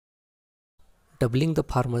doubling the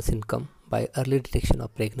farmer's income by early detection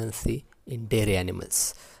of pregnancy in dairy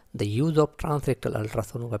animals. The use of transrectal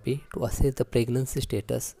ultrasonography to assess the pregnancy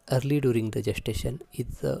status early during the gestation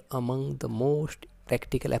is among the most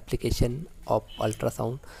practical application of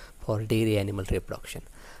ultrasound for dairy animal reproduction.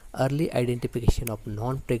 Early identification of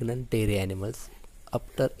non-pregnant dairy animals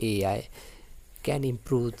after AI can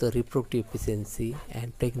improve the reproductive efficiency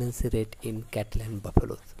and pregnancy rate in cattle and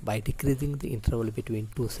buffaloes by decreasing the interval between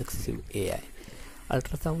two successive AI.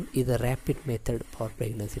 Ultrasound is a rapid method for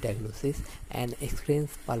pregnancy diagnosis, and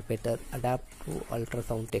experienced palpator adapt to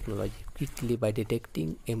ultrasound technology quickly by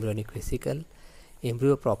detecting embryonic vesicle,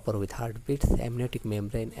 embryo proper with heartbeats, amniotic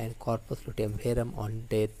membrane and corpus luteum verum on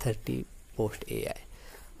day 30 post AI.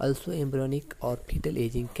 Also, embryonic or fetal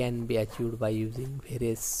aging can be achieved by using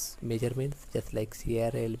various measurements just like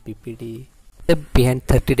CRL, BPD. The step behind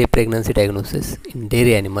 30-day pregnancy diagnosis in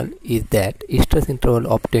dairy animal is that estrus interval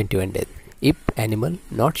of 21 days. If animal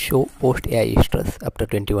not show post-AI estrus after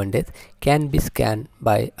 21 days, can be scanned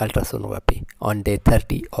by ultrasonography on day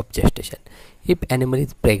 30 of gestation. If animal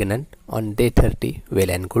is pregnant on day 30, well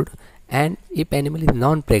and good. And if animal is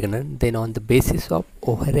non-pregnant, then on the basis of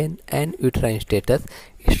ovarian and uterine status,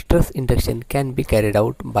 estrus induction can be carried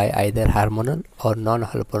out by either hormonal or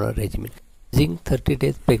non-hormonal regimen. Using 30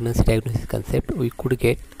 days pregnancy diagnosis concept, we could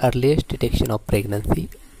get earliest detection of pregnancy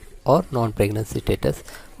or non-pregnancy status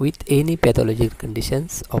with any pathological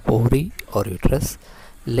conditions of ovary or uterus.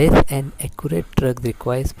 Less and accurate drug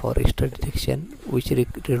requires for estrus detection, which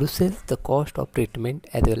reduces the cost of treatment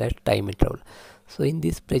as well as time interval. So in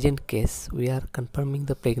this present case, we are confirming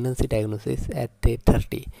the pregnancy diagnosis at day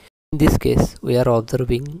 30. In this case, we are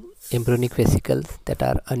observing embryonic vesicles that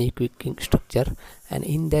are unequivocal in structure, and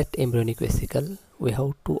in that embryonic vesicle, we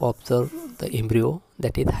have to observe the embryo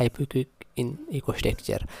that is hypoequivocal in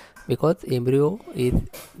ecostructure, because embryo is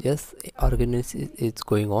just organism is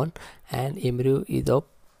going on and embryo is of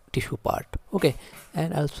tissue part. Okay,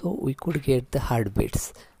 and also we could get the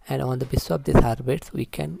heartbeats, and on the basis of these heartbeats we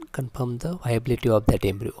can confirm the viability of that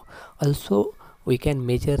embryo. Also we can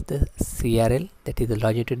measure the CRL, that is the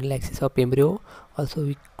longitudinal axis of embryo. Also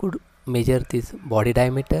we could measure this body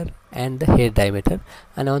diameter and the head diameter,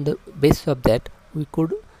 and on the basis of that we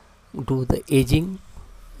could do the aging.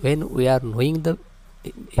 When we are knowing the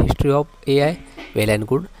history of AI, well and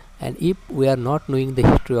good, and if we are not knowing the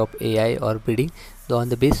history of AI or breeding, so on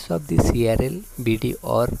the basis of the CRL, BD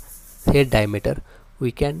or head diameter,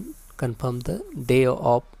 we can confirm the day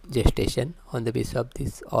of gestation on the basis of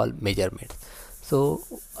these all measurements. So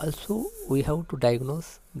also we have to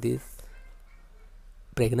diagnose this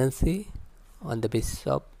pregnancy on the basis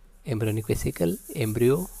of embryonic vesicle,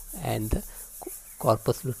 embryo and the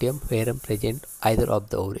corpus luteum verum present either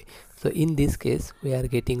of the ovary. So in this case we are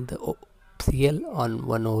getting the CL on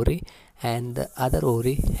one ovary and the other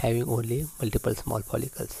ovary having only multiple small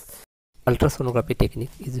follicles. Ultrasonography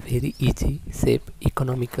technique is very easy, safe,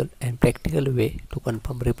 economical and practical way to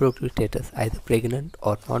confirm reproductive status either pregnant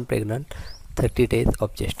or non-pregnant 30 days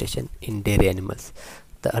of gestation in dairy animals.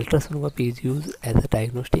 The ultrasonography is used as a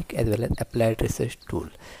diagnostic as well as applied research tool.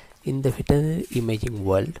 In the veterinary imaging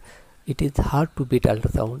world, it is hard to beat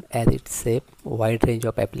ultrasound as it's safe, wide range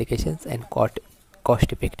of applications and cost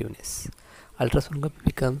effectiveness. Ultrasonography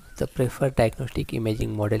becomes the preferred diagnostic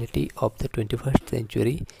imaging modality of the 21st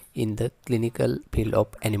century in the clinical field of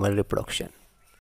animal reproduction.